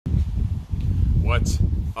What's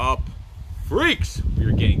up, freaks? We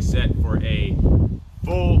are getting set for a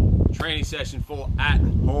full training session, full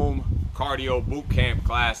at-home cardio boot camp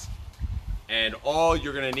class. And all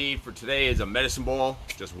you're gonna need for today is a medicine ball,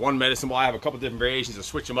 just one medicine ball. I have a couple different variations to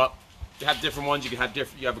switch them up. You have different ones, you can have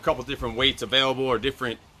different, you have a couple different weights available or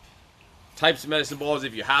different types of medicine balls.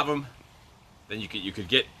 If you have them, then you could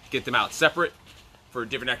get them out separate for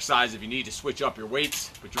different exercises if you need to switch up your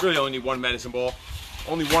weights. But you really only need one medicine ball.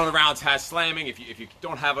 Only one of the rounds has slamming. If you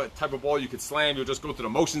don't have a type of ball you could slam, you'll just go through the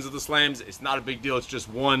motions of the slams. It's not a big deal. It's just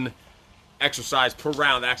one exercise per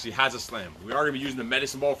round that actually has a slam. We are going to be using the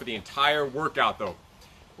medicine ball for the entire workout, though.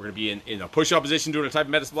 We're going to be in a push-up position doing a type of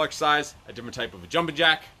medicine ball exercise, a different type of a jumping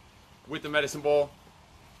jack with the medicine ball,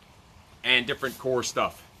 and different core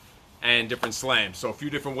stuff, and different slams. So a few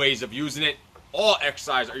different ways of using it. All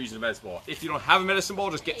exercises are using the medicine ball. If you don't have a medicine ball,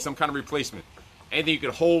 just get some kind of replacement. Anything you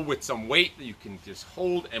can hold with some weight that you can just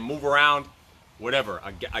hold and move around, whatever,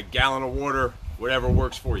 a gallon of water, whatever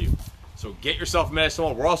works for you. So get yourself a medicine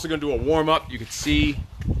ball. We're also going to do a warm-up. You can see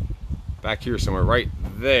back here somewhere, right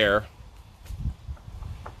there.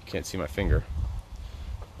 You can't see my finger.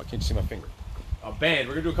 Why can't you see my finger? A band.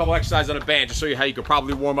 We're going to do a couple exercises on a band just to show you how you could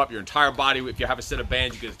probably warm up your entire body. If you have a set of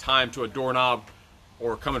bands, you get a time to a doorknob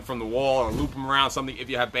or coming from the wall or loop them around something if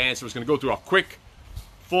you have bands. So it's going to go through a quick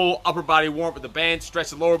full upper body warm-up with the band, stretch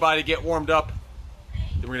the lower body, get warmed up.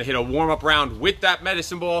 Then we're going to hit a warm-up round with that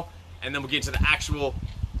medicine ball, and then we'll get to the actual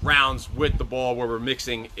rounds with the ball where we're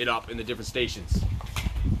mixing it up in the different stations.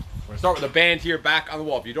 We're going to start with a band here back on the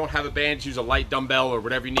wall. If you don't have a band, just use a light dumbbell or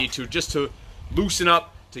whatever you need to, just to loosen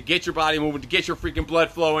up, to get your body moving, to get your freaking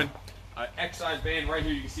blood flowing. Exercise band right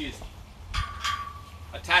here you can see is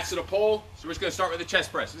attached to the pole. So we're just going to start with the chest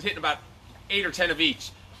press. It's hitting about 8 or 10 of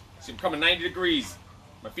each. So I'm coming 90 degrees.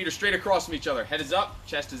 My feet are straight across from each other. Head is up,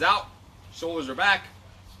 chest is out, shoulders are back,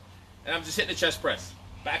 and I'm just hitting the chest press.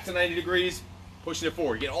 Back to 90 degrees, pushing it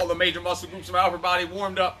forward. Get all the major muscle groups of my upper body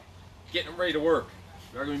warmed up, getting them ready to work.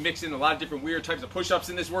 We're going to be mixing a lot of different weird types of push-ups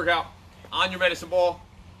in this workout on your medicine ball.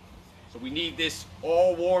 So we need this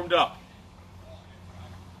all warmed up.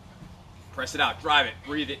 Press it out, drive it,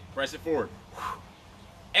 breathe it, press it forward.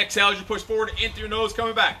 Exhale as you push forward, in through your nose,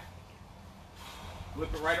 coming back.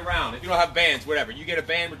 Flip it right around. If you don't have bands, whatever. You get a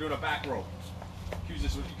band, we're doing a back row. You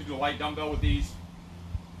can do a light dumbbell with these.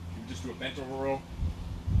 You can just do a bent over row.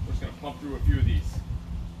 We're just going to pump through a few of these.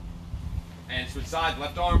 And switch sides,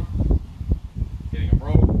 left arm. Getting a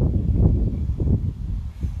row.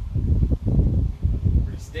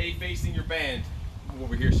 Stay facing your band. Move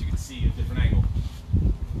over here so you can see a different angle.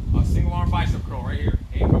 A single arm bicep curl right here.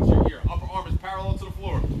 Hand comes to your ear. Upper arm is parallel to the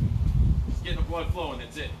floor. Just getting the blood flowing,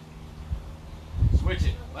 that's it. Switch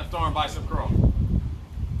it. Left arm bicep curl.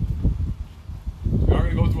 We are going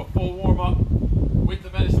to go through a full warm-up with the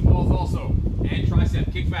medicine balls also. And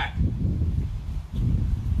tricep kick back.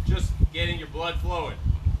 Just getting your blood flowing.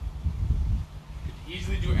 You can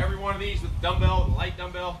easily do every one of these with dumbbell, light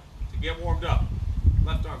dumbbell, to get warmed up.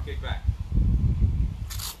 Left arm kick back.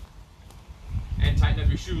 And tighten up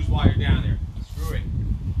your shoes while you're down there. Screw it.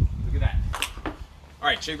 Look at that. All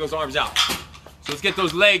right, shake those arms out. So let's get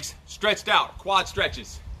those legs stretched out, quad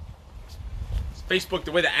stretches. Facebook,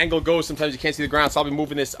 the way the angle goes, sometimes you can't see the ground, so I'll be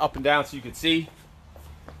moving this up and down so you can see.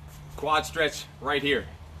 Quad stretch right here.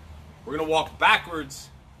 We're gonna walk backwards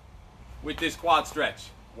with this quad stretch.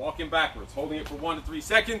 Walking backwards, holding it for 1 to 3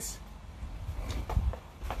 seconds.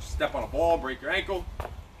 Step on a ball, break your ankle.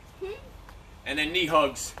 And then knee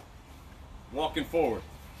hugs, walking forward.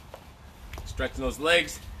 Stretching those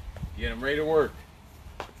legs, get them ready to work.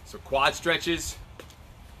 So quad stretches,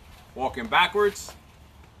 walking backwards,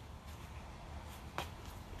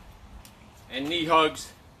 and knee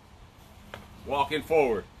hugs, walking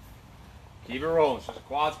forward. Keep it rolling. So the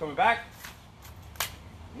quads coming back,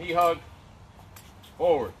 knee hug,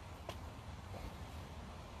 forward.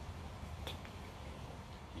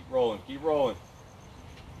 Keep rolling, keep rolling.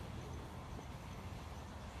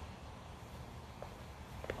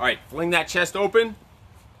 All right, fling that chest open.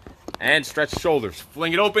 And stretch the shoulders.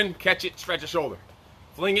 Fling it open, catch it, stretch the shoulder.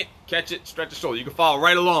 Fling it, catch it, stretch the shoulder. You can follow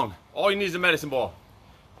right along. All you need is a medicine ball.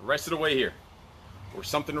 The rest of the way here. Or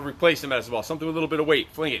something to replace the medicine ball. Something with a little bit of weight.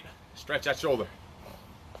 Fling it. Stretch that shoulder.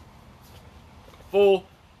 Full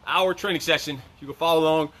hour training session. You can follow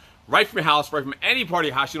along right from your house, right from any part of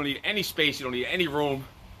your house. You don't need any space. You don't need any room.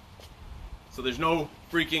 So there's no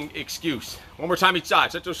freaking excuse. One more time each side.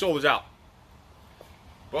 Stretch those shoulders out.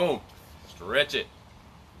 Boom. Stretch it.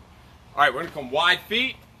 All right, we're gonna come wide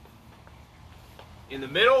feet in the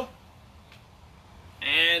middle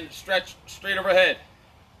and stretch straight overhead.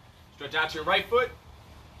 Stretch out your right foot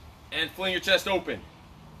and fling your chest open.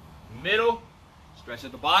 Middle Stretch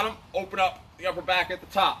at the bottom, open up the upper back at the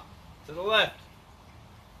top. To the left,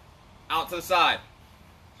 out to the side.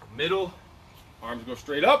 So middle, arms go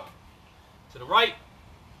straight up. To the right,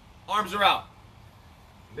 arms are out.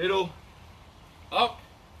 Middle, up,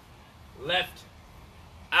 left,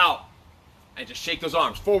 out. And just shake those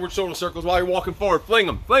arms. Forward shoulder circles while you're walking forward. Fling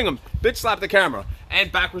them, bitch slap the camera.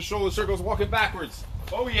 And backward shoulder circles walking backwards.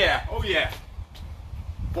 Oh yeah, oh yeah.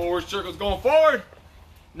 Forward circles going forward.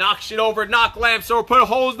 Knock shit over, knock lamps over, put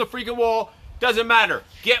holes in the freaking wall. Doesn't matter.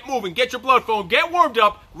 Get moving, get your blood flowing, get warmed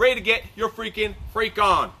up, ready to get your freaking freak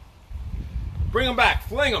on. Bring them back,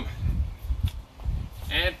 fling them.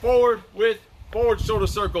 And forward with forward shoulder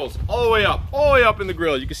circles. All the way up in the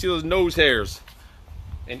grill. You can see those nose hairs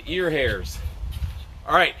and ear hairs.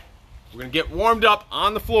 All right, we're gonna get warmed up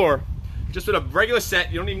on the floor. Just with a regular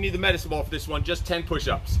set. You don't even need the medicine ball for this one, just 10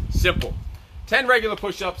 push-ups. Simple. 10 regular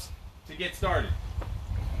push-ups to get started.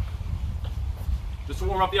 Just to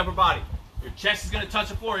warm up the upper body. Your chest is going to touch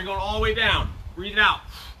the floor. You're going all the way down. Breathe it out.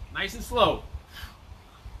 Nice and slow.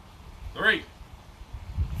 3,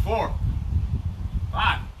 4,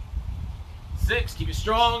 5, 6. Keep it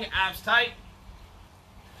strong. Abs tight.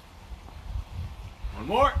 One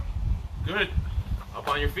more. Good. Up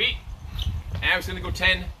on your feet. And we're just going to go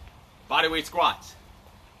 10 bodyweight squats.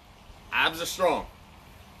 Abs are strong.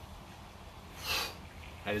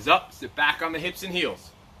 Head is up. Sit back on the hips and heels.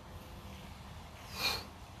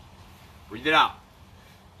 Breathe it out.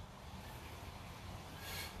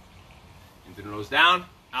 Into the nose down,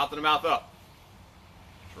 out to the mouth up.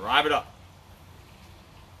 Drive it up.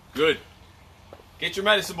 Good. Get your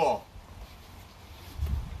medicine ball.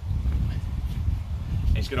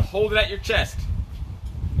 And you're going to hold it at your chest.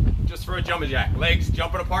 Just for a jumping jack. Legs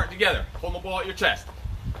jumping apart together. Hold the ball at your chest.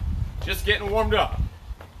 Just getting warmed up.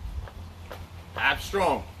 Abs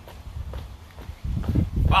strong.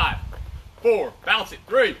 5, 4, bounce it.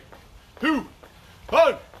 3, 2,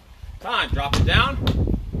 1. Time. Drop it down.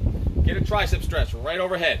 Get a tricep stretch right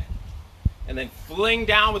overhead. And then fling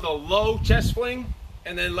down with a low chest fling.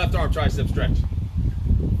 And then left arm tricep stretch.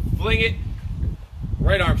 Fling it.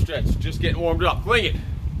 Right arm stretch. Just getting warmed up. Fling it.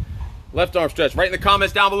 Left arm stretch. Write in the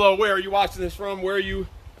comments down below, where are you watching this from? Where are you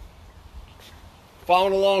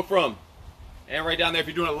following along from? And right down there, if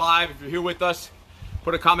you're doing it live, if you're here with us,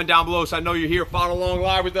 put a comment down below so I know you're here following along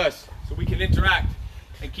live with us, so we can interact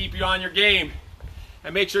and keep you on your game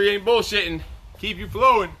and make sure you ain't bullshitting. Keep you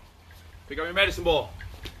flowing. Pick up your medicine ball.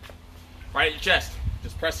 Right at your chest.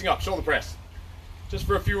 Just pressing up. Shoulder press. Just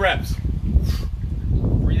for a few reps.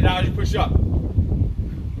 Breathe it out as you push up.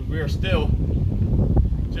 We are still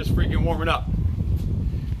just freaking warming up.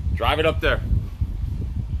 Drive it up there.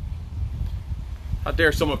 How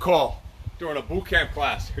dare someone call during a boot camp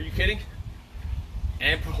class? Are you kidding?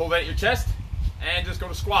 And hold that at your chest. And just go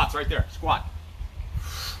to squats right there. Squat.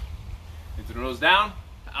 Into the nose down.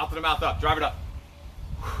 Out to the mouth up. Drive it up.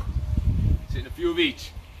 Sitting a few of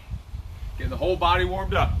each. Getting the whole body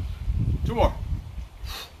warmed up. 2 more.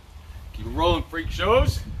 Keep it rolling, freak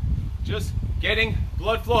shows. Just getting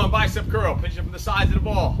blood flowing. Bicep curl. Pinch it from the sides of the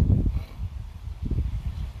ball.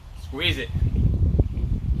 Squeeze it.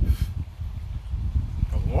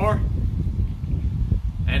 Couple more.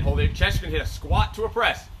 And hold your chest. You're going to hit a squat to a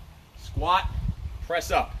press. Squat,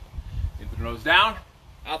 press up. Into the nose down,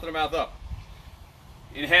 out to the mouth up.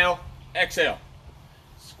 Inhale, exhale.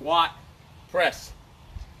 Squat, press.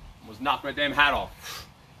 Almost knocked my damn hat off.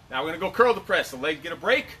 Now we're going to go curl the press. The legs get a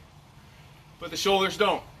break, but the shoulders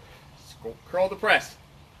don't. Go curl the press.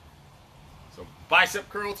 So bicep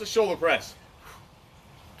curl to shoulder press.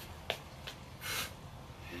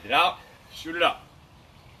 Breathe it out, shoot it up.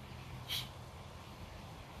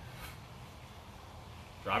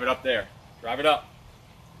 Drive it up there. Drive it up.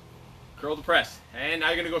 Curl the press. And now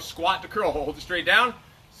you're going to go squat to curl. Hold it straight down.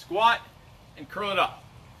 Squat and curl it up.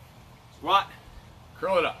 Squat,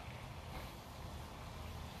 curl it up.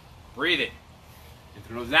 Breathe it. Into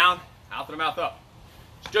the nose down, out to the mouth up.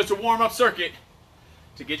 It's just a warm-up circuit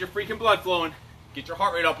to get your freaking blood flowing, get your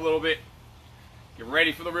heart rate up a little bit, get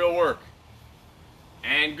ready for the real work.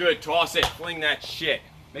 And good. Toss it. Fling that shit.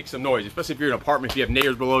 Make some noise, especially if you're in an apartment, if you have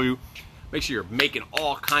neighbors below you. Make sure you're making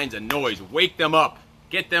all kinds of noise. Wake them up.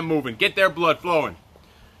 Get them moving. Get their blood flowing.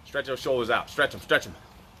 Stretch those shoulders out. Stretch them. Stretch them.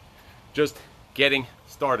 Just getting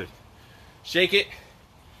started. Shake it.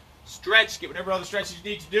 Stretch. Get whatever other stretches you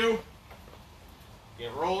need to do.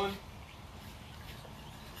 Get rolling.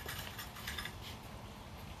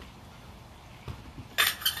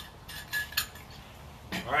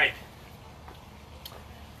 All right.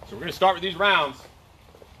 So we're going to start with these rounds.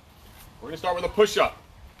 We're going to start with a push-up.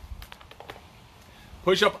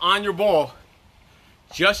 Push up on your ball.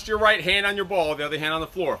 just your right hand on your ball, the other hand on the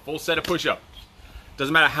floor. Full set of push-up.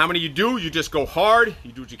 Doesn't matter how many you do, you just go hard,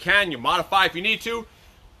 you do what you can, you modify if you need to.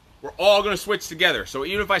 We're all gonna switch together. So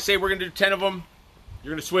even if I say we're gonna do 10 of them,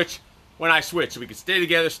 you're gonna switch when I switch, so we can stay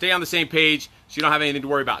together, stay on the same page, so you don't have anything to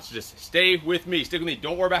worry about. So just stay with me, stick with me.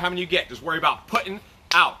 Don't worry about how many you get, just worry about putting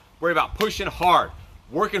out. Worry about pushing hard,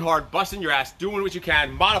 working hard, busting your ass, doing what you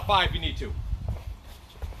can, modify if you need to.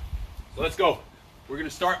 So let's go. We're gonna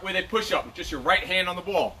start with a push-up with just your right hand on the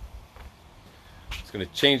ball. It's gonna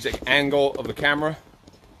change the angle of the camera.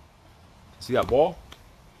 See that ball?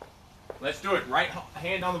 Let's do it. Right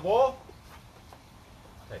hand on the ball.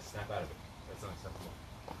 Okay, snap out of it. That's unacceptable.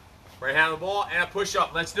 Right hand on the ball and a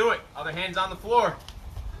push-up. Let's do it. Other hand's on the floor.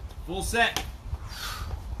 Full set.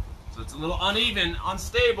 So it's a little uneven,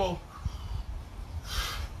 unstable.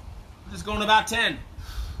 We're just going about 10.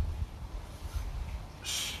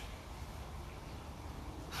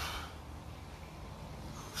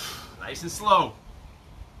 Nice and slow.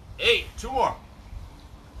 8. 2 more.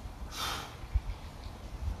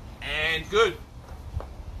 And good.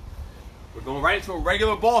 We're going right into a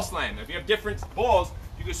regular ball slam. If you have different balls,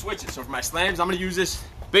 you can switch it. So for my slams, I'm going to use this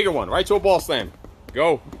bigger one, right to a ball slam.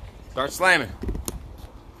 Go. Start slamming.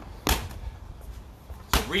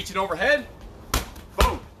 So reaching overhead.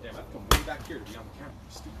 Boom. Damn, I have to come way back here to be on the camera.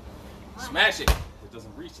 Stupid. Smash it. It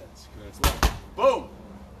doesn't reach that. It's low. Boom.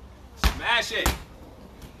 Smash it.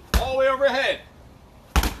 All the way overhead.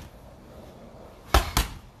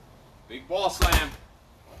 Big ball slam.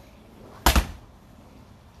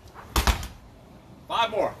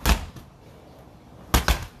 5 more.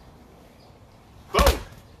 Boom.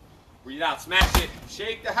 Breathe out, smash it.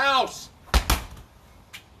 Shake the house.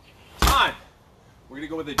 Time. We're going to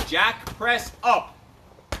go with a jack press up.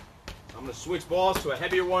 I'm going to switch balls to a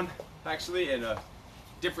heavier one, actually, in a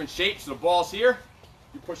different shape. So the ball's here.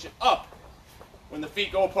 You push it up when the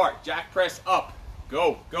feet go apart. Jack press up.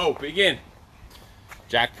 Go, go, begin.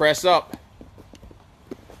 Jack press up.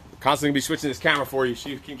 Constantly going to be switching this camera for you so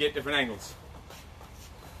you can get different angles.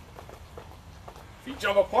 Feet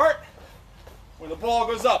jump apart. When the ball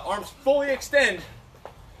goes up, arms fully extend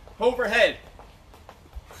overhead.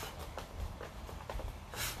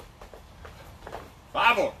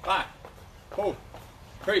 5 more. 5, 4,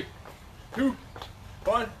 3, 2,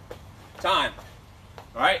 1. Time.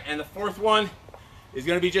 All right, and the fourth one is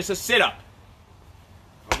going to be just a sit-up.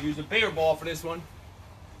 I'm going to use a bigger ball for this one.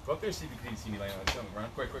 Go up there and see if you can see me laying on the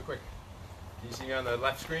ground. Quick, quick, quick. Can you see me on the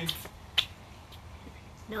left screen?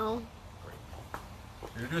 No.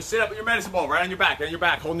 You're gonna do a sit up with your medicine ball right on your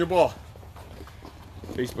back, holding your ball.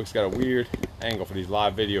 Facebook's got a weird angle for these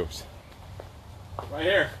live videos. Right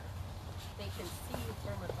here. They can see you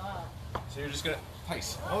from above. So you're just gonna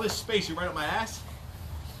place all this space, you're right up my ass.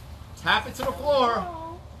 Tap it to the floor,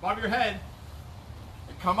 above your head,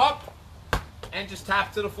 and come up and just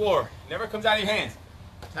tap to the floor. Never comes out of your hands.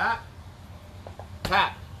 Tap,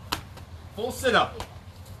 tap. Full sit up.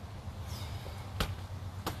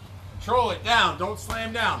 Control it down, don't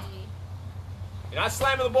slam down. You're not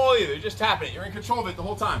slamming the ball either, you're just tapping it. You're in control of it the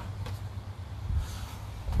whole time.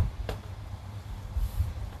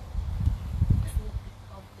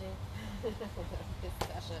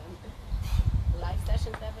 Live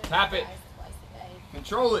sessions Tap it. twice a day.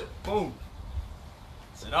 Control it. Boom.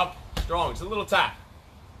 Sit up. Strong. Just a little tap.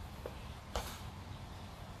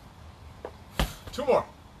 2 more.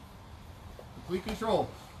 Complete control.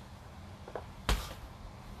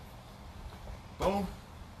 Boom.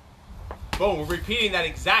 Boom. We're repeating that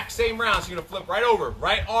exact same round. So you're going to flip right over.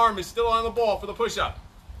 Right arm is still on the ball for the push-up.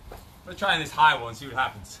 I'm going to try this high one and see what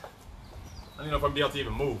happens. I don't know if I'm going to be able to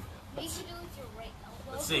even move. Maybe do with your right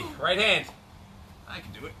elbow. Let's see. Right hand. I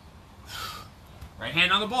can do it. Right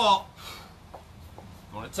hand on the ball.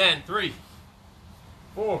 Going to 10. 3,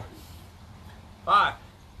 4, 5,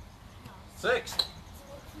 6,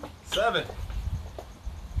 7,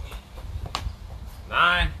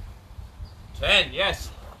 9, 10. Yes.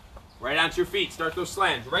 Right onto your feet. Start those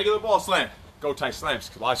slams. Regular ball slam. Go, tight slams.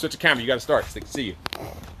 While I switch the camera, you got to start so they can see you.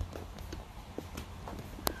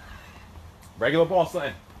 Regular ball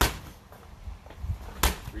slam.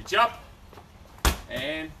 Reach up.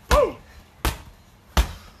 And boom.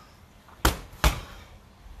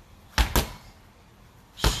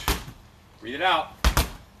 Breathe it out.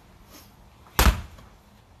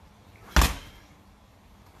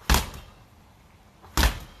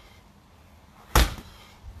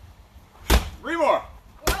 Three more.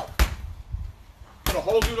 Whoa. Gonna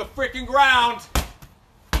hold you to the freaking ground.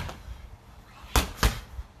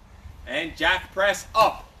 And jack press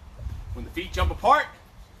up. When the feet jump apart,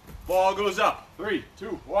 ball goes up. 3, 2,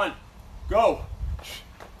 1, go.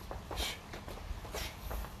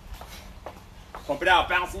 Pump it out,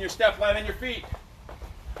 bouncing your step, land on your feet.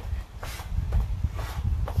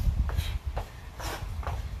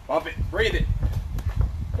 Pump it, breathe it.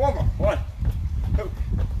 One more. 1, 2,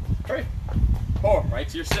 3, 4. Right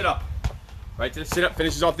to your sit-up. Right to the sit-up,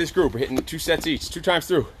 finishes off this group. We're hitting 2 sets each, 2 times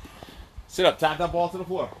through. Sit up, tap that ball to the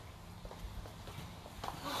floor.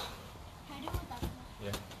 Can I do it with that?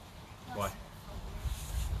 Yeah. Why?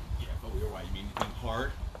 Yeah, but weird. Why? You mean anything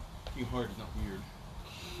hard? Being hard is not weird.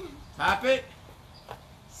 Tap it.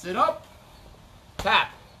 Sit up.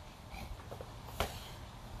 Tap.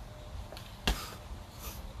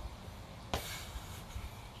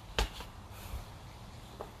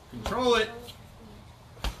 Control it.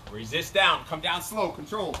 Resist down. Come down slow.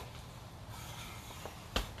 Control.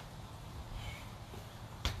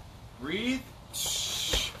 Breathe.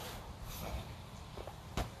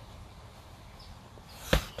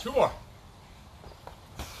 2 more.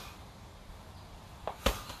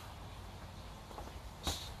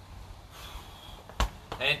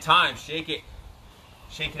 And time. Shake it.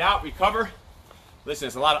 Shake it out. Recover. Listen,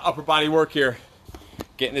 it's a lot of upper body work here.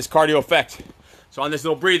 Getting this cardio effect. So on this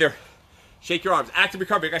little breather, shake your arms. Active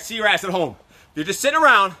recovery. I see your ass at home. If you're just sitting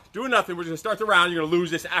around doing nothing, we're just going to start the round. You're going to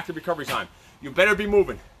lose this active recovery time. You better be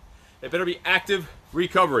moving. It better be active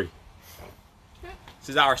recovery. This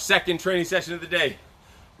is our second training session of the day.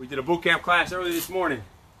 We did a boot camp class early this morning.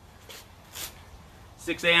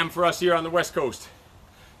 6 a.m. for us here on the West Coast.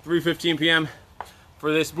 3:15 p.m.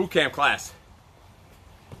 for this boot camp class.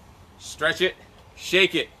 Stretch it,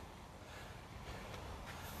 shake it.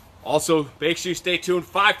 Also, make sure you stay tuned.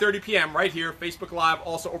 5:30 p.m. right here, Facebook Live.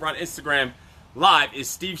 Also over on Instagram Live is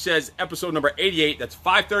Steve Says episode number 88. That's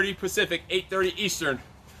 5:30 Pacific, 8:30 Eastern.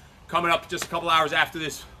 Coming up just a couple hours after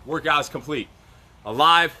this workout is complete. A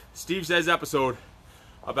live Steve Says episode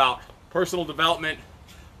about personal development,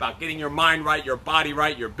 about getting your mind right, your body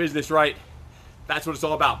right, your business right. That's what it's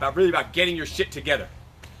all about really about getting your shit together.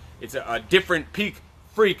 It's a different peak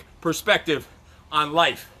freak perspective on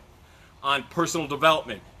life, on personal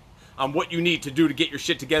development, on what you need to do to get your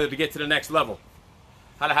shit together to get to the next level.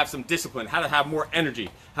 How to have some discipline, how to have more energy,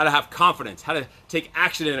 how to have confidence, how to take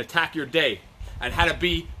action and attack your day, and how to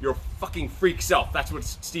be your fucking freak self. That's what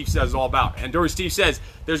Steve Says is all about. And during Steve Says,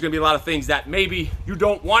 there's gonna be a lot of things that maybe you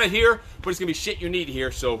don't wanna hear, but it's gonna be shit you need to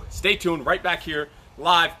hear. So stay tuned, right back here,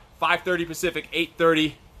 live, 5:30 Pacific,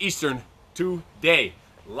 8:30 Eastern today.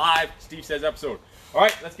 Live Steve Says episode. All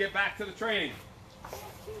right, let's get back to the training.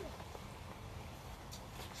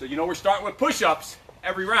 So you know we're starting with push-ups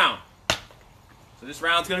every round. So this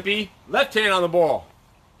round's gonna be left hand on the ball.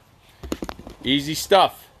 Easy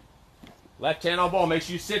stuff. Left hand on ball. Make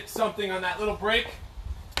sure you sit something on that little break.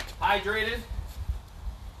 Hydrated.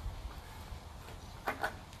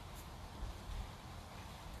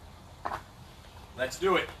 Let's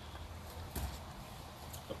do it.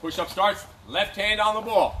 The push-up starts. Left hand on the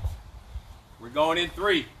ball. We're going in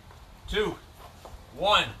 3, 2,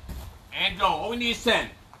 1, and go. All we need is 10.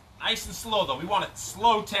 Nice and slow though. We want a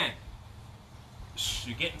slow 10.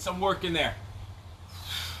 You're getting some work in there.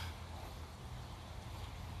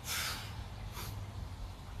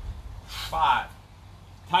 5.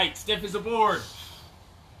 Tight, stiff as a board.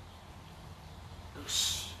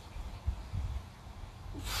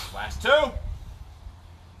 Last 2.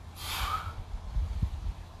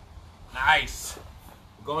 Nice.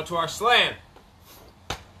 We're going to our slam.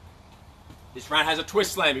 This round has a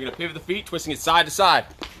twist slam. You're going to pivot the feet, twisting it side to side.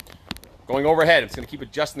 Going overhead. I'm just going to keep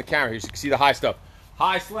adjusting the camera here so you can see the high stuff.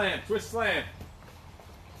 High slam, twist slam.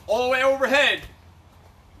 All the way overhead.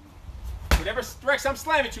 Whatever direction I'm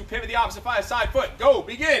slamming to, pivot the opposite side foot. Go,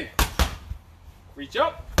 begin. Reach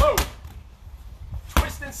up, boom.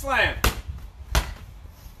 Twist and slam.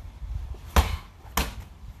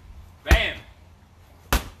 Bam.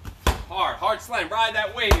 Hard slam. Ride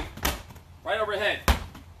that wave right overhead.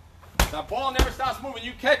 That ball never stops moving.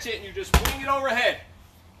 You catch it and you just wing it overhead.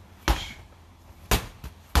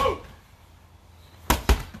 Boom.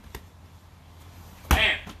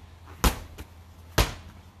 Bam.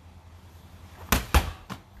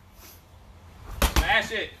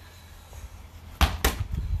 Smash it.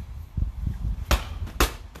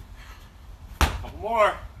 Couple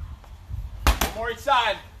more. One more each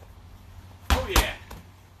side. Oh yeah.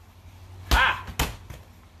 Ah.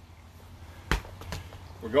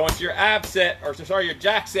 We're going to your ab set, or sorry, your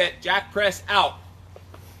jack set, jack press out.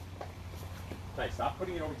 Hey, stop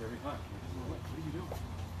putting it over here every time. What are you doing?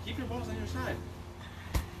 Keep your balls on your side.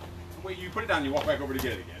 Wait, you put it down, you walk back over to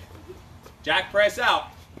get it again. Jack press out.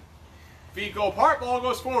 Feet go apart, ball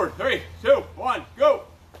goes forward. 3, 2, 1, go.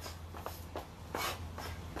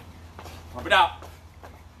 Pump it out.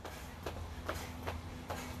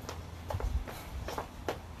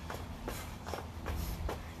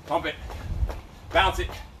 Pump it. Bounce it.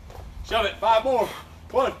 Shove it. 5 more.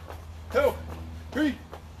 1, 2, 3,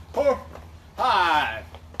 4, 5.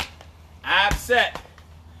 Ab set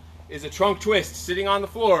is a trunk twist. Sitting on the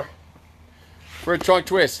floor for a trunk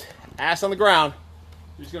twist. Ass on the ground.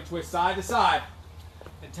 You're just going to twist side to side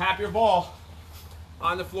and tap your ball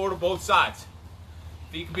on the floor to both sides.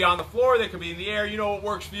 Feet can be on the floor, they can be in the air. You know what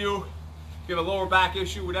works for you. If you have a lower back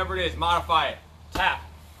issue, whatever it is, modify it. Tap.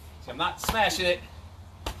 See, I'm not smashing it.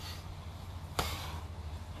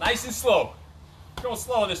 Nice and slow. Go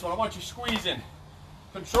slow on this one. I want you squeezing,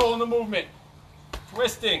 controlling the movement,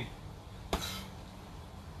 twisting.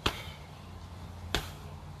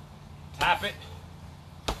 Tap it.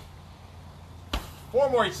 4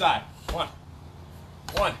 more each side. 1,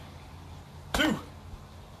 2,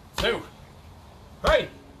 2, 3,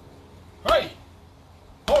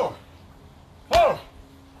 4.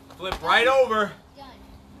 Flip right over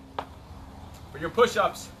for your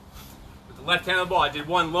push-ups with the left hand on the ball. I did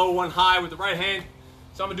 1 low, 1 high with the right hand.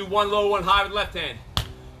 So I'm gonna do 1 low, 1 high with the left hand.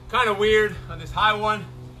 Kind of weird on this high one,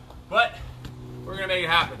 but we're gonna make it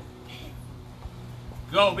happen.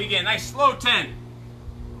 Go, begin. Nice slow 10.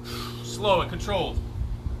 Slow and controlled.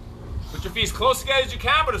 Put your feet as close together as you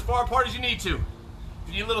can, but as far apart as you need to. If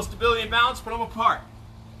you need a little stability and balance, put them apart.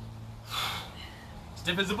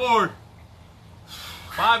 Stiff as the board.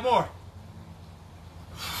 5 more.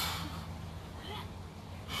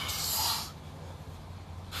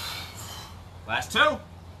 Last 2.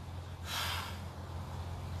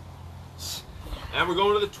 And we're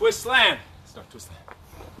going to the twist slam. Start twist slam.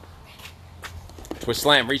 Twist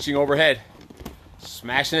slam, reaching overhead.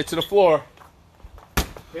 Smashing it to the floor.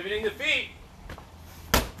 Pivoting the feet.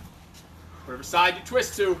 Whatever side you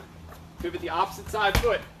twist to, pivot the opposite side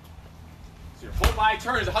foot. So your whole body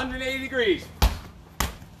turns 180 degrees.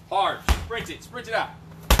 Hard. Sprint it out.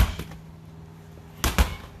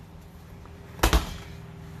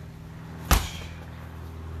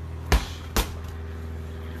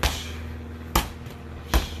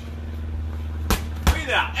 Breathe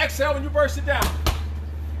out. Exhale when you burst it down.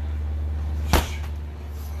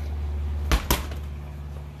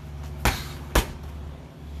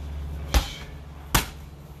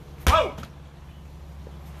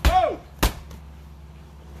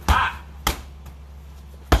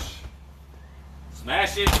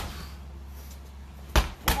 Smash it.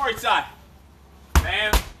 1 more each side.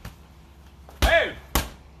 Bam. Boom.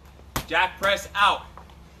 Jack press out.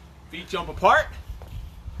 Feet jump apart.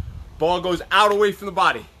 Ball goes out away from the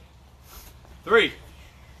body. 3,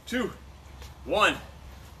 2, 1.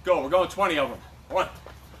 Go. We're going 20 of them. 1,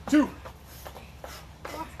 2.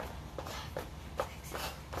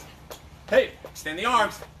 Hey, extend the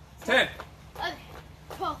arms. 10.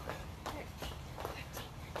 12.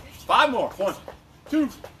 5 more. 1, 2,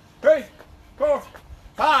 3, 4,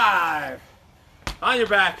 5. On your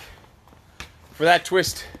back for that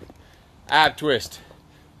twist, ab twist.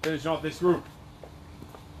 Finishing off this group.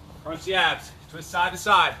 Crunch the abs. Twist side to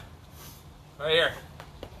side. Right here.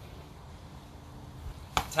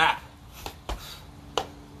 Tap.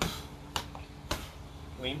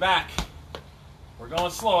 Lean back. We're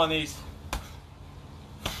going slow on these.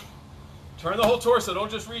 Turn the whole torso. Don't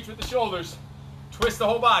just reach with the shoulders. Twist the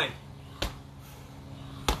whole body.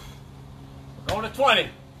 We're going to 20.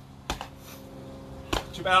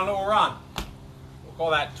 Too bad I don't know what we're on. We'll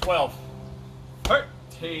call that 12.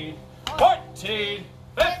 13. 14.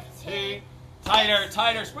 15. Tighter,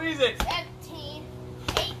 tighter. Squeeze it. 17.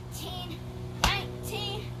 18.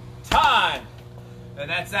 19. Time. And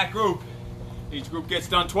that's that group. Each group gets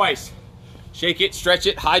done twice. Shake it, stretch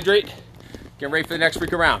it, hydrate. Get ready for the next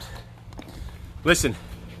freaking round. Listen.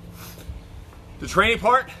 The training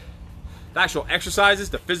part, the actual exercises,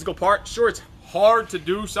 the physical part, sure, it's hard to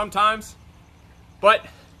do sometimes, but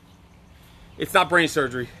it's not brain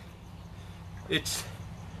surgery. It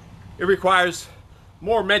requires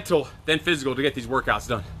more mental than physical to get these workouts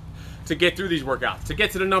done, to get through these workouts, to get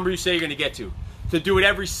to the number you say you're gonna get to do it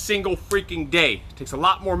every single freaking day. It takes a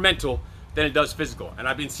lot more mental than it does physical. And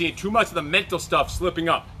I've been seeing too much of the mental stuff slipping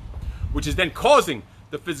up, which is then causing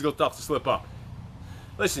the physical stuff to slip up.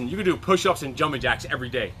 Listen, you can do push-ups and jumping jacks every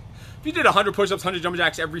day. If you did 100 push-ups, 100 jumping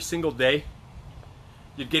jacks every single day,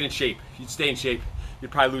 you'd get in shape. You'd stay in shape.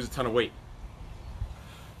 You'd probably lose a ton of weight.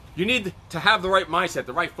 You need to have the right mindset,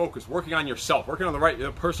 the right focus, working on yourself, working on the right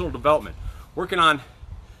personal development, working on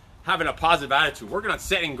having a positive attitude, working on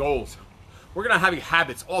setting goals, working on having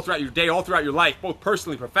habits all throughout your day, all throughout your life, both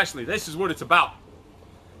personally, professionally. This is what it's about.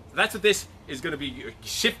 That's what this is going to be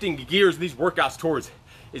shifting gears in these workouts towards,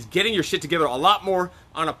 is getting your shit together a lot more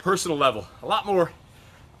on a personal level, a lot more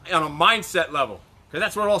on a mindset level, because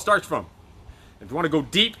that's where it all starts from. If you want to go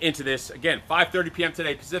deep into this, again, 5:30 p.m.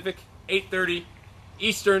 today Pacific, 8:30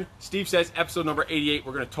 Eastern. Steve Says, episode number 88.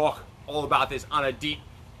 We're going to talk all about this on a deep,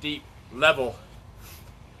 deep level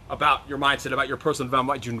about your mindset, about your personal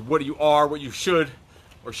development, what you are, what you should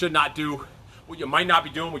or should not do, what you might not be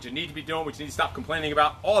doing, what you need to be doing, what you need to stop complaining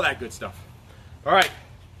about, all that good stuff. All right,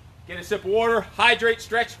 get a sip of water, hydrate,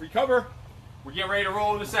 stretch, recover. We're getting ready to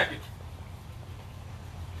roll in a second.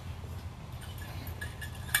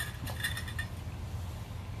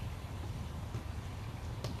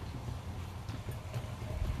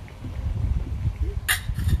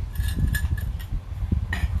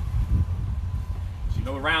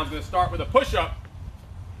 The round's going to start with a push-up.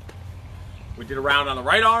 We did a round on the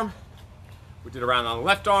right arm. We did a round on the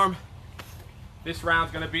left arm. This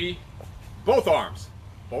round's going to be both arms.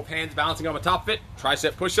 Both hands balancing on the top of it.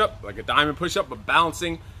 Tricep push-up, like a diamond push-up, but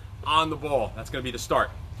balancing on the ball. That's going to be the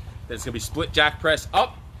start. Then it's going to be split jack press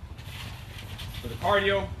up. For the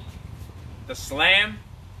cardio, the slam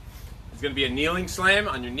is going to be a kneeling slam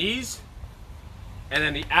on your knees. And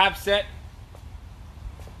then the ab set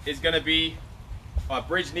is going to be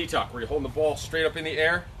bridge knee tuck, where you're holding the ball straight up in the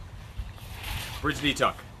air. Bridge knee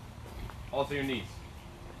tuck. All to your knees.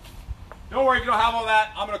 Don't worry if you don't have all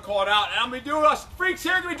that. I'm going to call it out. And I'm going to do us freaks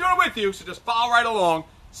here. I'm going to be doing it with you. So just follow right along.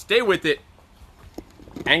 Stay with it.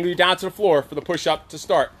 Angle you down to the floor for the push-up to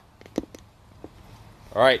start.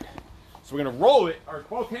 All right. So we're going to roll it, or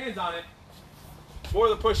both hands on it, for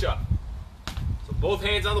the push-up. So both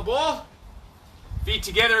hands on the ball. Feet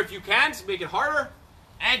together if you can to make it harder.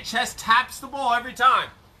 And chest taps the ball every time.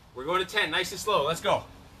 We're going to 10, nice and slow. Let's go.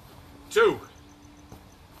 2,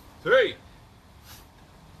 3,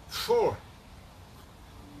 4,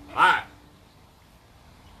 5,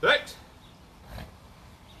 6,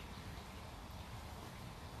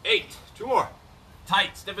 8. 2 more.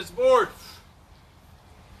 Tight, stiff as a board.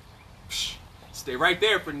 Stay right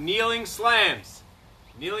there for kneeling slams.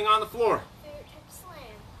 Kneeling on the floor. Favorite type of slam.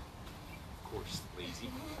 Of course,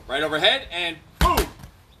 lazy. Right overhead and boom.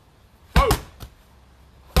 Boom.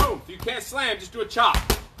 Boom. If you can't slam, just do a chop.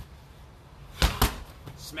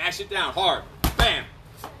 Smash it down hard. Bam.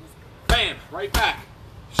 Bam. Right back.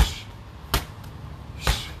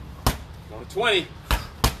 Going to 20.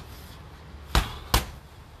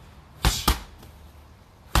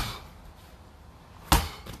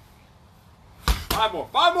 Five more.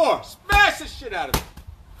 5 more. Smash the shit out of it.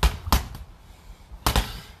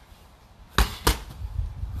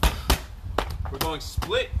 We're going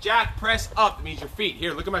split jack press up. That means your feet.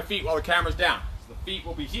 Here, look at my feet while the camera's down. So the feet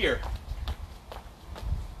will be here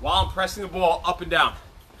while I'm pressing the ball up and down.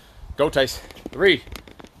 Go, Tice. 3,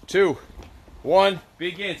 2, 1.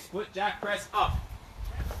 Begin. Split jack press up.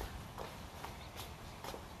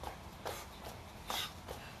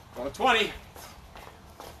 Going to 20.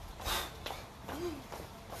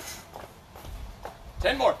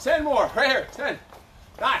 10 more. 10 more. Right here. 10,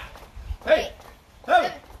 9, 8,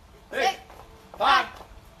 7, 6, 5,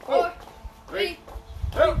 4, 3,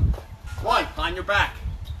 2, 1. On your back.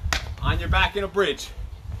 On your back in a bridge.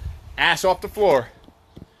 Ass off the floor.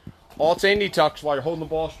 Alternate knee tucks while you're holding the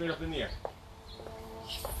ball straight up in the air.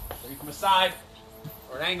 Maybe from a side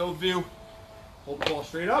or an angled view. Hold the ball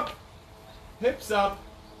straight up. Hips up.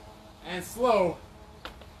 And slow.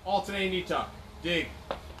 Alternate knee tuck. Dig.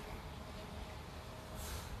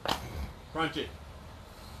 Crunch it.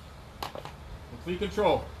 Complete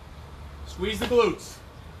control. Squeeze the glutes.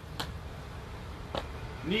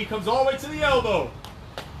 Knee comes all the way to the elbow.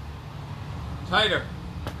 Tighter.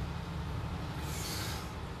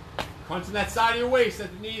 Crunching that side of your waist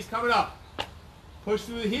that the knee is coming up. Push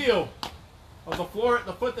through the heel of the floor,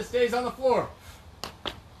 the foot that stays on the floor.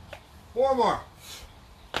 4 more.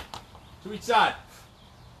 To each side.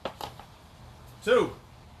 2.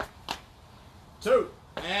 2.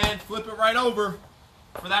 And flip it right over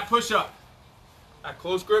for that push-up. That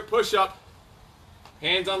close grip push-up.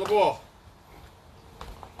 Hands on the ball.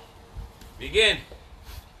 Begin.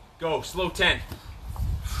 Go. Slow 10.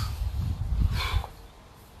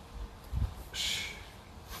 This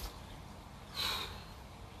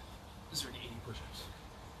is already 80 push-ups.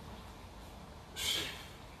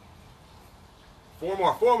 4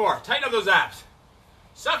 more. 4 more. Tighten up those abs.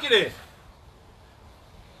 Suck it in.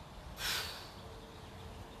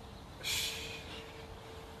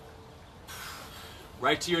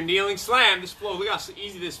 Right to your kneeling slam. This flow, look how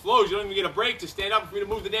easy this flows. You don't even get a break to stand up for me to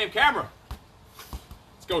move the damn camera.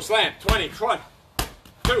 Let's go slam. 20, 1,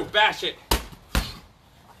 2, bash it.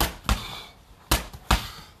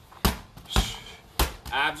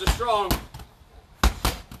 Abs are strong.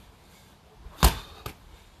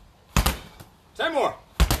 10 more.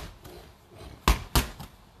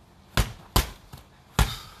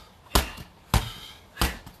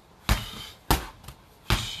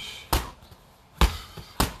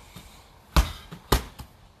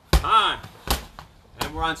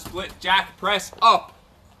 on split jack press up.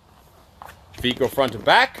 Feet go front to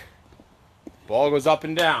back. Ball goes up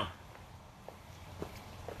and down.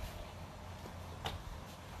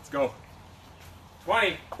 Let's go.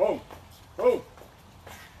 20. Boom. Boom.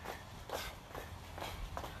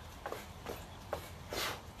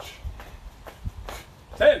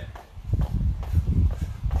 10.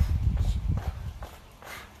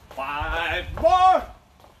 5 more.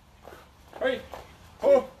 3,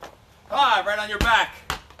 4, 5. Right on your back.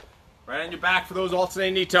 Right on your back for those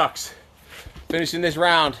alternating knee tucks. Finishing this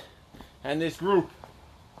round and this group.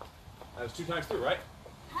 That was 2 times through, right?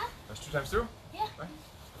 Huh? That's 2 times through? Yeah. Right.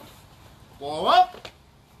 Ball up.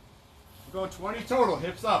 We're going 20 total.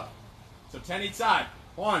 Hips up. So 10 each side.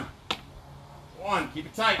 1. Keep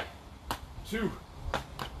it tight. 2.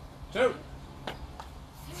 2.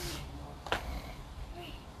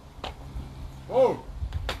 4.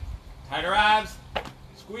 Tighter abs.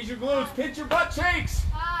 Squeeze your glutes. Pinch your butt cheeks.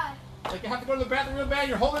 5. Like you have to go to the bathroom real bad.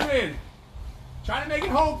 You're holding it in. Trying to make it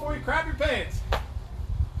home before you crap your pants.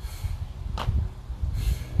 Oh,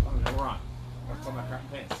 no, we're on. I'm talking about crap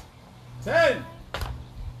your pants. 10.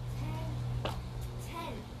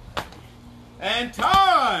 10. And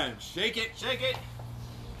time. Shake it, shake it.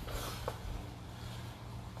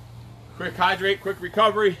 Quick hydrate, quick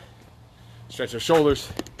recovery. Stretch those shoulders.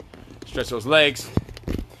 Stretch those legs.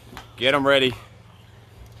 Get them ready.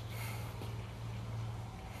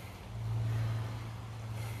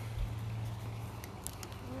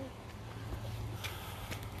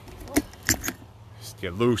 Just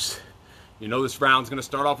get loose. You know this round's gonna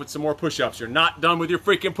start off with some more push-ups. You're not done with your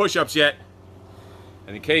freaking push-ups yet.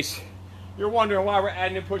 And in case you're wondering why we're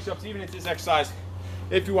adding in push-ups even into this exercise,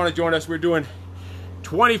 if you want to join us, we're doing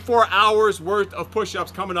 24 hours worth of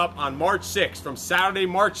push-ups coming up on March 6th, from Saturday,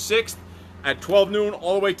 March 6th at 12 noon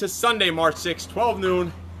all the way to Sunday, March 6th, 12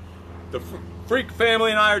 noon. The Freak family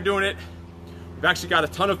and I are doing it. We've actually got a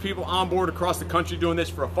ton of people on board across the country doing this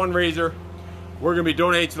for a fundraiser. We're going to be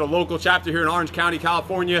donating to the local chapter here in Orange County,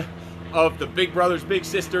 California of the Big Brothers Big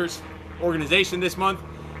Sisters organization this month.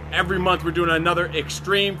 Every month we're doing another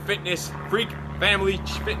extreme fitness Freak family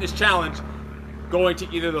fitness challenge going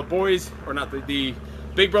to either the boys, or not the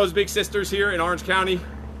Big Brothers Big Sisters here in Orange County,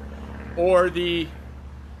 or the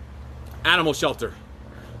animal shelter,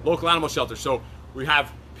 local animal shelter. So we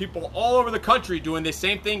have people all over the country doing this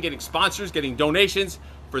same thing, getting sponsors, getting donations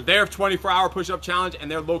for their 24-hour push-up challenge,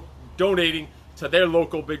 and they're donating to their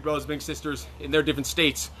local Big Brothers Big Sisters in their different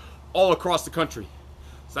states all across the country.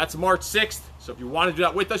 So that's March 6th. So if you want to do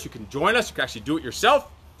that with us, you can join us. You can actually do it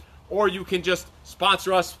yourself, or you can just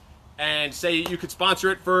sponsor us and say you could sponsor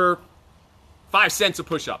it for 5 cents a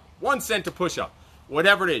push-up, 1 cent a push-up,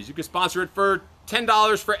 whatever it is. You can sponsor it for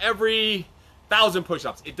 $10 for every 1,000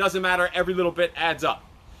 push-ups. It doesn't matter. Every little bit adds up.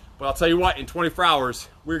 But I'll tell you what, in 24 hours,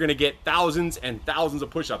 we're going to get thousands and thousands of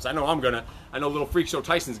push-ups. I know I'm going to. I know Little Freak Show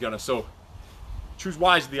Tyson's going to. So choose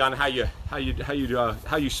wisely on how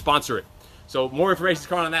you sponsor it. So more information is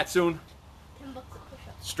coming on that soon. 10 bucks a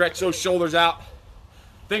push-up. Stretch those shoulders out.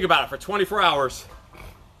 Think about it. For 24 hours,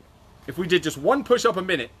 if we did just 1 push-up a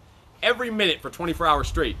minute, every minute for 24 hours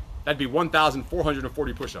straight, that'd be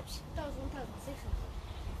 1,440 push-ups. That was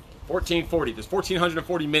 1,600. 1440. There's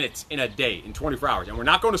 1,440 minutes in a day in 24 hours. And we're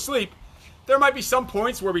not going to sleep. There might be some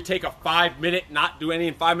points where we take a 5-minute, not do any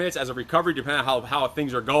in 5 minutes as a recovery, depending on how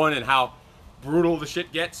things are going and how brutal the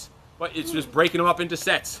shit gets. But it's just breaking them up into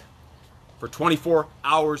sets for 24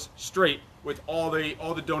 hours straight, with all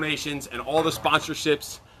the donations and all the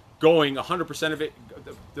sponsorships going, 100% of it,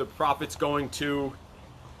 the profits going to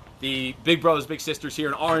the Big Brothers Big Sisters here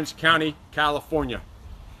in Orange County, California.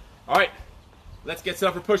 All right, let's get set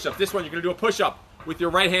up for push-ups. This one, you're going to do a push-up with your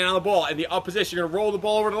right hand on the ball. In the up position, you're going to roll the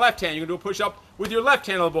ball over to the left hand. You're going to do a push-up with your left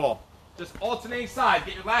hand on the ball. Just alternating sides.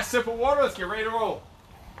 Get your last sip of water. Let's get ready to roll.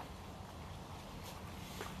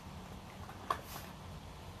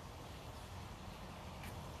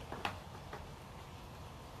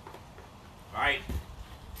 All right,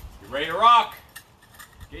 you're ready to rock.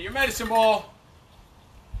 Get your medicine ball.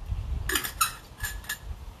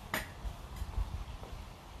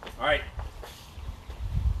 All right.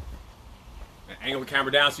 Angle the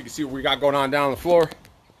camera down so you can see what we got going on down on the floor.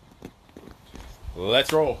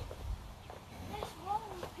 Let's roll.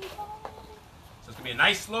 So it's gonna be a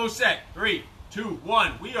nice slow set. 3, 2,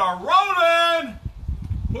 1. We are rolling.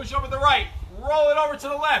 Push over to the right. Roll it over to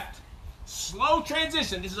the left. Slow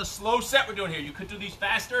transition. This is a slow set we're doing here. You could do these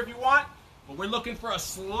faster if you want, but we're looking for a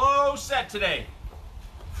slow set today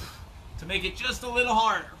to make it just a little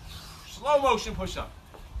harder. Slow motion push-up.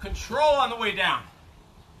 Control on the way down.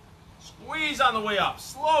 Squeeze on the way up.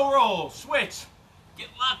 Slow roll. Switch. Get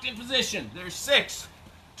locked in position. There's 6,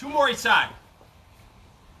 2 more each side.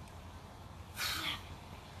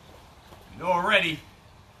 You know already.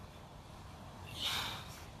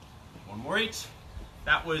 1 more each.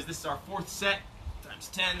 This is our 4th set. Times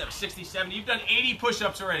 10, that was 60, 70. You've done 80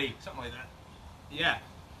 push-ups already. Something like that. Yeah.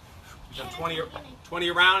 We've done 20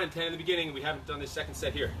 around and 10 in the beginning. We haven't done this 2nd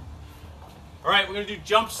set here. All right, we're going to do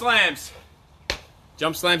jump slams.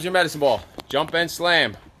 Jump slams your medicine ball. Jump and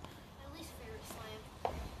slam. My least favorite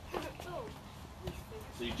slam. Oh, least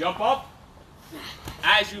favorite. So you jump up.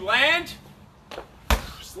 As you land,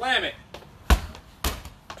 slam it.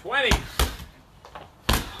 20.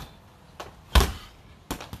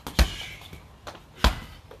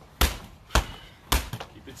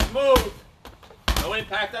 Keep it smooth. No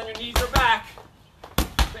impact on your knees or back.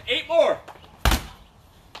 8 more.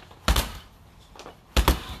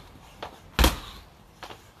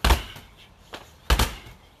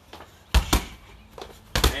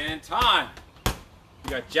 And time. You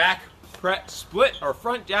got jack, press, split, or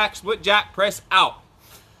front jack, split jack, press out.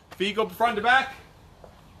 Feet go front to back.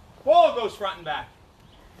 Ball goes front and back.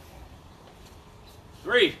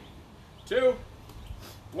 3, 2,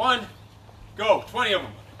 1, go. 20 of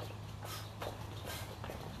them.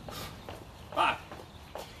 5,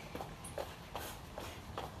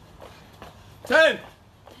 10,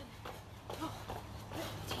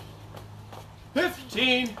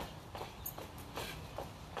 15,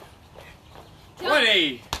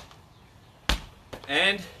 20.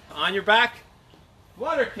 And on your back,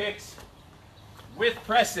 flutter kicks with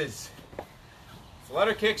presses.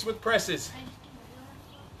 Flutter kicks with presses.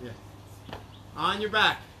 Yeah. On your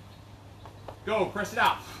back. Go, press it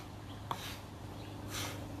out.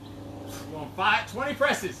 Going 20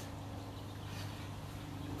 presses.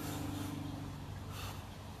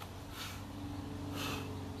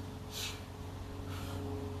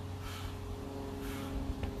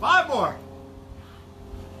 Five more.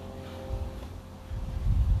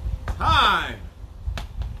 Time.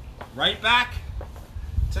 Right back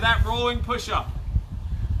to that rolling push-up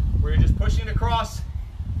where you're just pushing it across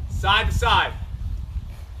side to side.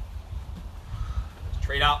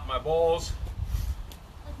 Trade out my balls.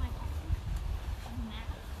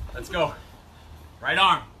 Let's go. Right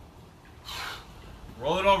arm.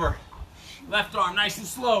 Roll it over. Left arm, nice and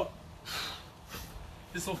slow.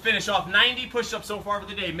 This will finish off 90 push-ups so far for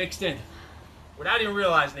the day, mixed in. Without even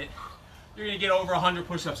realizing it, you're gonna get over 100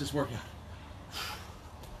 push-ups this workout.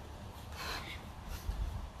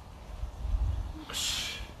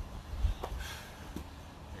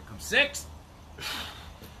 Here comes 6.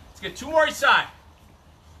 Let's get 2 more each side.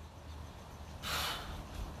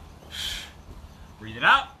 Breathe it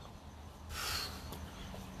out.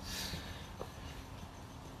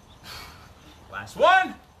 Last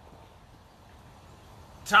one.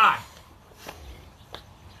 Tie.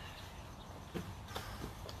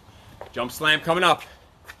 Jump slam coming up.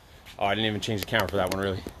 Oh, I didn't even change the camera for that one,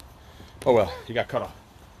 really. Oh well, you got cut off.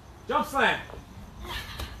 Jump slam.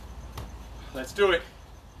 Let's do it.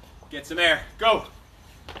 Get some air. Go.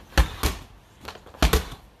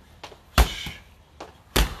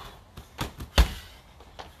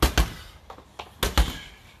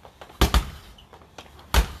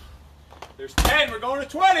 There's 10, we're going to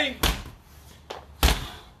 20.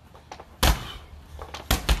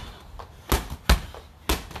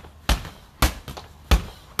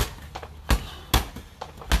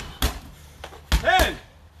 Ten.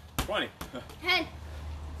 20. 10.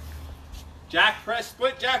 Jack press,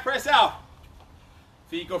 split, jack press out.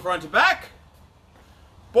 Feet go front to back.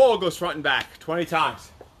 Ball goes front and back 20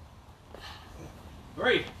 times.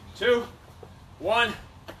 3, 2, 1,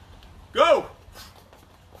 go.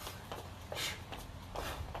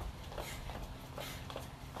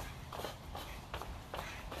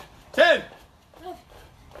 10.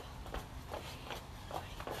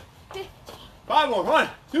 5 more. 1,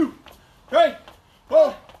 2, 3,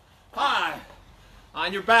 4, 5.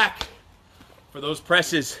 On your back for those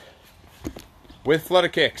presses with flutter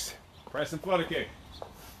kicks. Press and flutter kick.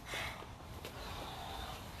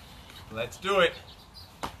 Let's do it.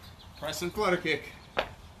 Press and flutter kick.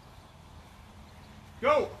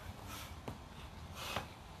 Go.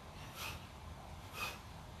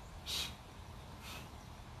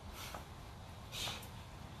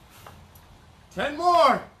 Ten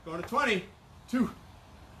more. Going to 20. 2,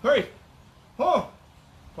 3, 4.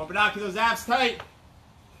 Pump it out, keep those abs tight.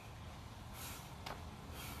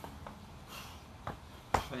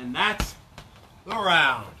 And that's the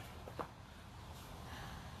round.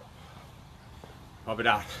 Pump it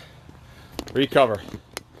out. Recover.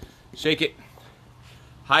 Shake it.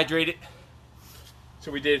 Hydrate it.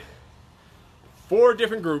 So we did 4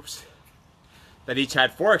 different groups that each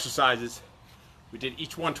had 4 exercises We did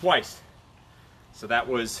each one twice. So that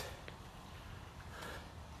was,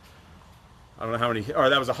 I don't know how many, or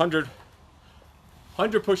that was 100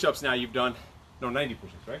 push-ups now you've done. No, 90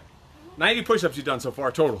 push-ups, right? 90 push-ups you've done so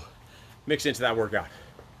far total, mixed into that workout.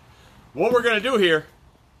 What we're gonna do here,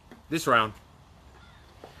 this round,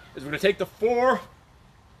 is we're gonna take the 4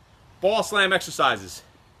 ball slam exercises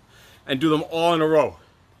and do them all in a row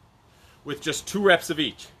with just 2 reps of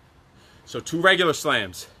each. So 2 regular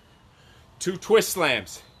slams, 2 twist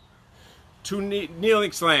slams, 2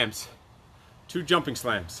 kneeling slams, 2 jumping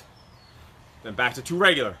slams. Then back to 2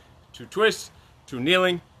 regular, 2 twists, 2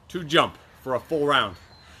 kneeling, 2 jump for a full round.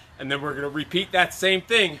 And then we're gonna repeat that same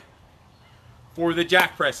thing for the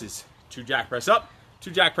jack presses. 2 jack press up,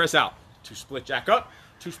 2 jack press out, 2 split jack up,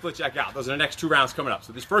 2 split jack out. Those are the next 2 rounds coming up.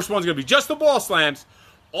 So this first one's gonna be just the ball slams,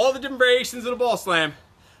 all the different variations of the ball slam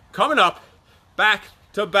coming up back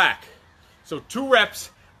to back. So 2 reps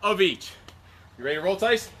of each. You ready to roll,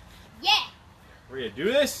 Tice? Yeah. We're gonna do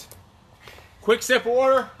this. Quick sip of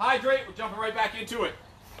water, hydrate, we're jumping right back into it.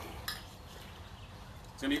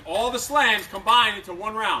 It's gonna be all the slams combined into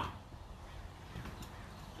one round.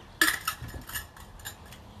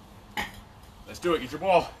 Let's do it, get your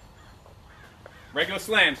ball. Regular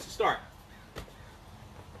slams to start.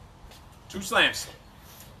 2 slams.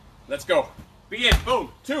 Let's go. Begin,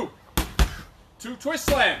 boom, 2. 2 twist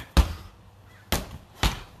slam.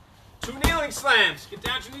 2 kneeling slams. Get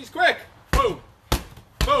down to your knees quick. Boom.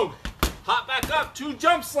 Boom. Hop back up. 2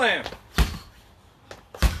 jump slam.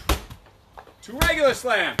 2 regular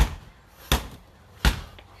slam.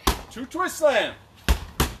 2 twist slam.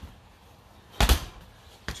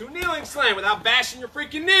 2 kneeling slam without bashing your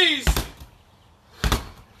freaking knees.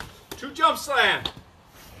 2 jump slam.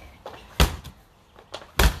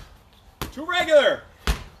 2 regular.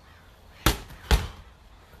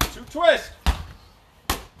 2 twist.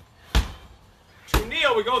 2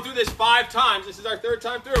 kneel. We're going through this 5 times. This is our 3rd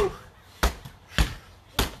time through.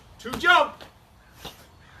 2 jump.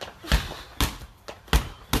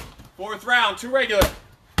 4th round. 2 regular.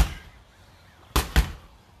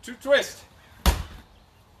 2 twist.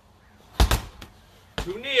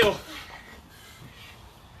 2 kneel.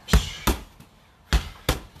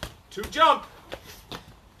 2 jump.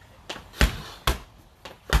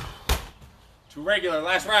 2 regular,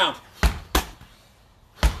 last round.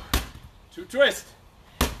 2 twist.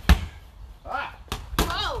 Ah.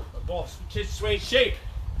 Whoa. The ball swing shape.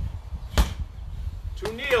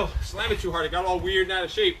 2 kneel. Slam it too hard. It got all weird and out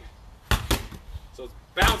of shape. So it's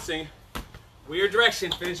bouncing. Weird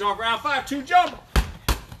direction. Finish off round 5. 2 jump.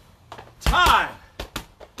 Time.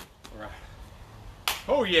 All right.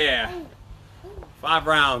 Oh yeah. 5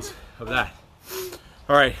 rounds of that.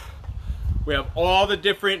 All right. We have all the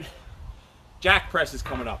different jack presses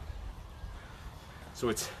coming up. So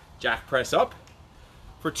it's jack press up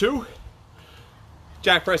for 2,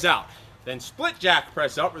 jack press out. Then split jack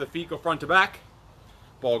press up where the feet go front to back,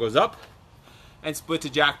 ball goes up, and split to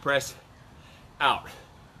jack press out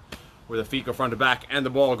where the feet go front to back and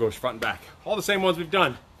the ball goes front and back. All the same ones we've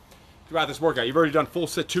done throughout this workout. You've already done full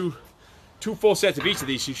set, two full sets of each of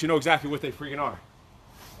these, so you should know exactly what they freaking are.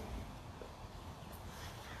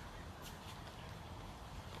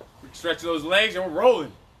 Stretch those legs and we're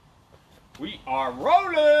rolling. We are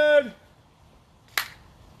rolling.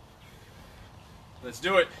 Let's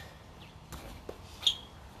do it.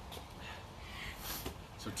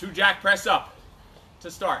 So 2 jack press up to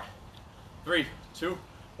start. 3, 2,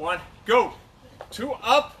 1, go. 2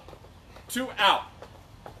 up, 2 out.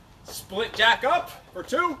 Split jack up for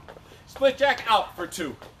 2, split jack out for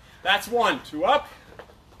 2. That's 1. 2 up,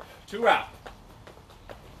 2 out.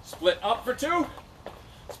 Split up for 2.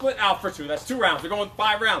 Split out for 2. That's 2 rounds. We're going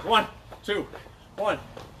 5 rounds. 1, 2, 1,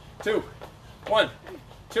 2, 1,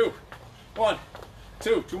 2, 1,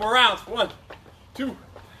 2. 2 more rounds. 1, 2,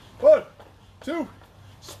 1, 2.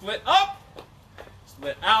 Split up,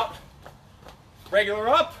 split out, regular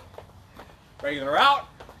up, regular out,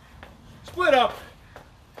 split up,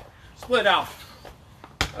 split out.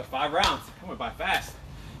 That's 5 rounds. I went by fast.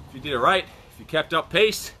 If you did it right, if you kept up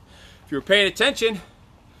pace, if you were paying attention.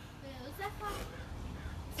 Was that 5?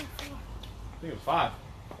 Was that 4? I think it was 5.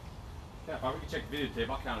 Yeah, 5. We can check the videotape.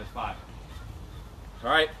 I'll count it as 5. All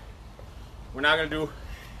right. We're now going to do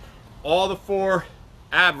all the 4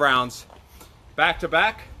 ab rounds back to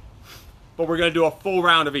back, but we're going to do a full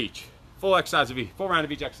round of each. Full exercise of each. Full round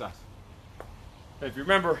of each exercise. If you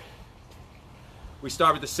remember, we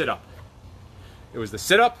start with the sit-up. It was the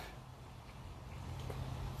sit-up.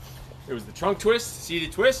 It was the trunk twist,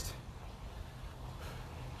 seated twist.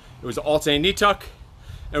 It was the alternating knee tuck.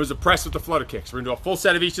 And it was the press with the flutter kicks. We're going to do a full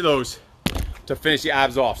set of each of those to finish the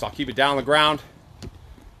abs off. So I'll keep it down on the ground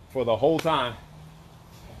for the whole time.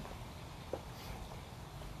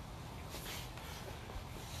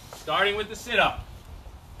 Starting with the sit-up.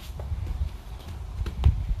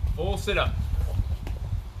 Full sit-up.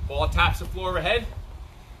 Ball taps the floor overhead.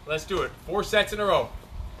 Let's do it. 4 sets in a row.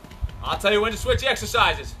 I'll tell you when to switch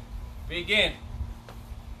exercises. Begin.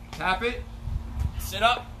 Tap it. Sit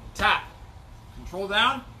up. Tap. Control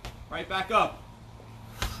down. Right back up.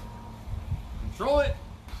 Control it.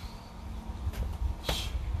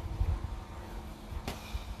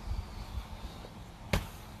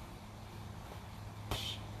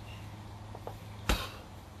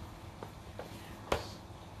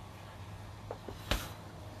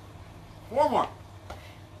 Four more.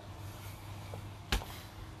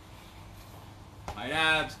 Tight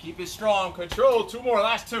abs, keep it strong. Control, 2 more,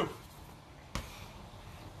 last 2.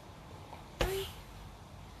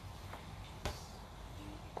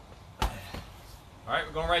 All right,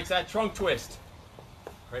 we're going right to that trunk twist.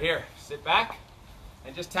 Right here, sit back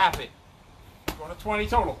and just tap it. Going to 20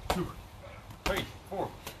 total. 2, 3, 4,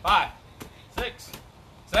 5, 6,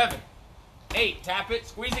 7, 8. Tap it,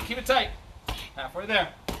 squeeze it, keep it tight. Halfway there.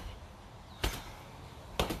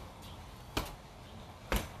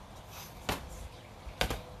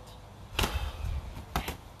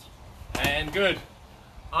 And good.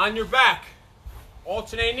 On your back,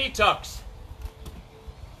 alternate knee tucks.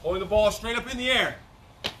 Holding the ball straight up in the air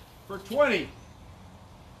for 20.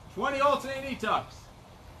 20 alternate knee tucks.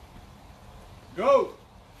 Go.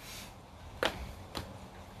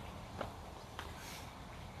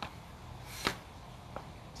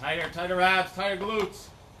 Tighter abs, tighter glutes.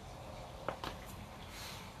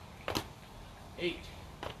 8,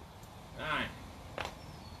 9,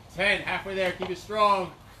 10. Halfway there, keep it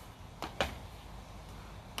strong.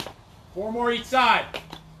 4 more each side.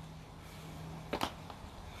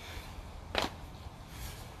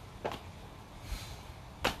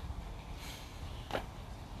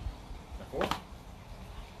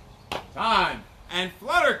 Time. And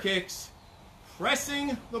flutter kicks,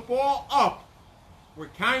 pressing the ball up. We're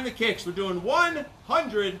counting the kicks. We're doing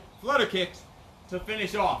 100 flutter kicks to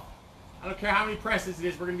finish off. I don't care how many presses it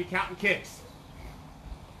is, we're going to be counting kicks.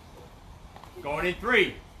 Going in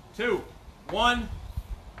 3, 2, 1,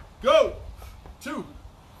 go! 2,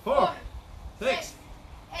 4, 6,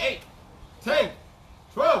 8, 10,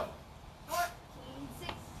 12, 14,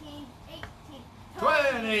 16, 18,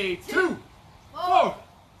 22, 4,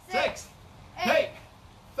 6, 8,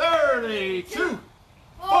 32,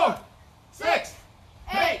 4, 6,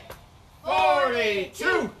 8,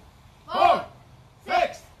 42, 4,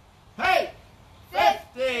 6, 8,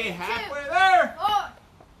 50. Halfway there. 4,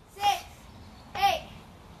 6, 8,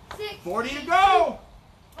 6, 40 to go.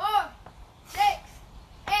 4, 6,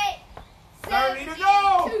 8, 30 to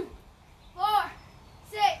go. 2, 4,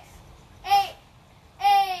 6, 8,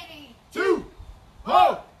 82,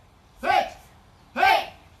 4, 6, 8,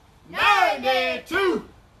 92,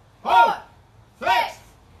 4, 6,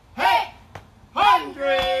 8,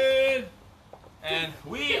 100. And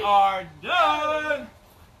we are done.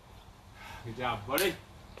 Good job, buddy.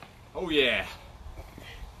 Oh, yeah.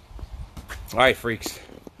 All right, freaks.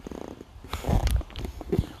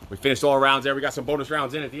 We finished all rounds there. We got some bonus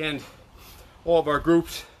rounds in at the end. All of our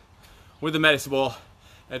groups with the medicine ball.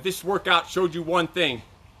 And if this workout showed you one thing,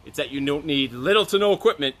 it's that you don't need little to no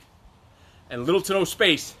equipment and little to no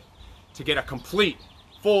space to get a complete,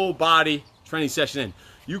 full body training session in.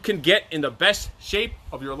 You can get in the best shape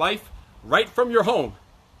of your life right from your home,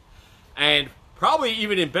 and probably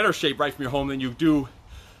even in better shape right from your home than you do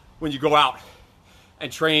when you go out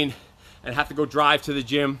and train and have to go drive to the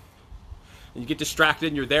gym and you get distracted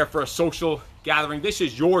and you're there for a social gathering. This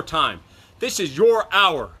is your time. This is your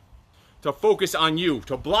hour to focus on you,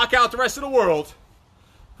 to block out the rest of the world,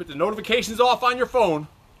 put the notifications off on your phone,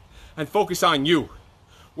 and focus on you.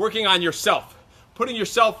 Working on yourself, putting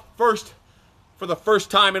yourself first for the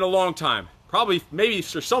first time in a long time. Probably, maybe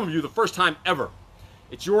for some of you, the first time ever.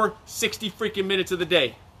 It's your 60 freaking minutes of the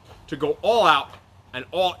day to go all out and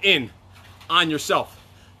all in on yourself,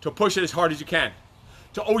 to push it as hard as you can,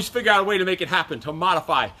 to always figure out a way to make it happen, to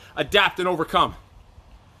modify, adapt, and overcome.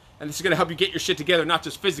 And this is going to help you get your shit together, not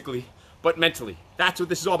just physically, but mentally. That's what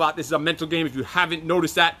this is all about. This is a mental game. If you haven't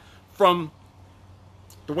noticed that from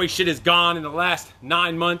the way shit has gone in the last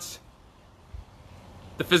 9 months,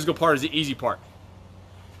 the physical part is the easy part.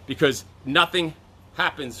 Because nothing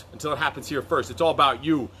happens until it happens here first. It's all about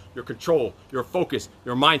you, your control, your focus,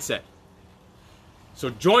 your mindset. So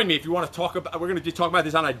join me if you want to talk about, we're going to be talking about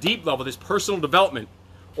this on a deep level, this personal development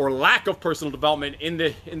or lack of personal development in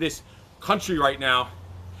this country right now.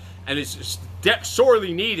 And it's just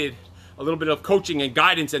sorely needed a little bit of coaching and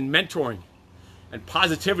guidance and mentoring and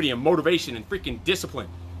positivity and motivation and freaking discipline.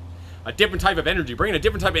 A different type of energy, bringing a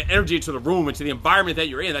different type of energy into the room, into the environment that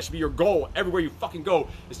you're in. That should be your goal everywhere you fucking go,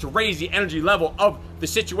 is to raise the energy level of the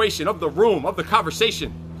situation, of the room, of the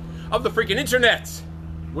conversation, of the freaking internet,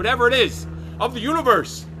 whatever it is, of the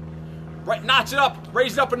universe. Right, notch it up,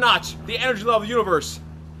 raise it up a notch, the energy level of the universe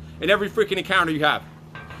in every freaking encounter you have.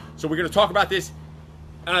 So we're gonna talk about this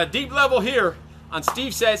on a deep level here on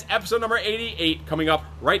Steve Says, episode number 88, coming up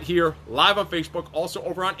right here, live on Facebook, also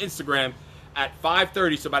over on Instagram at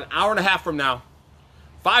 5:30, so about an hour and a half from now.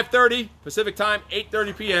 5:30 Pacific time,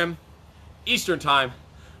 8:30 p.m. Eastern time.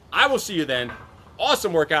 I will see you then.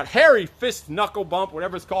 Awesome workout, hairy fist knuckle bump,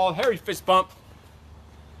 whatever it's called, hairy fist bump.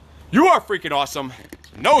 You are freaking awesome.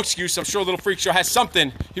 No excuse. I'm sure Little Freak Show has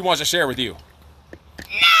something he wants to share with you.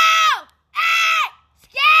 No!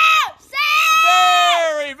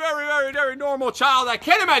 Very, very, very, very normal child. I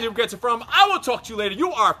can't imagine who gets it from. I will talk to you later.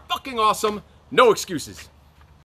 You are fucking awesome. No excuses.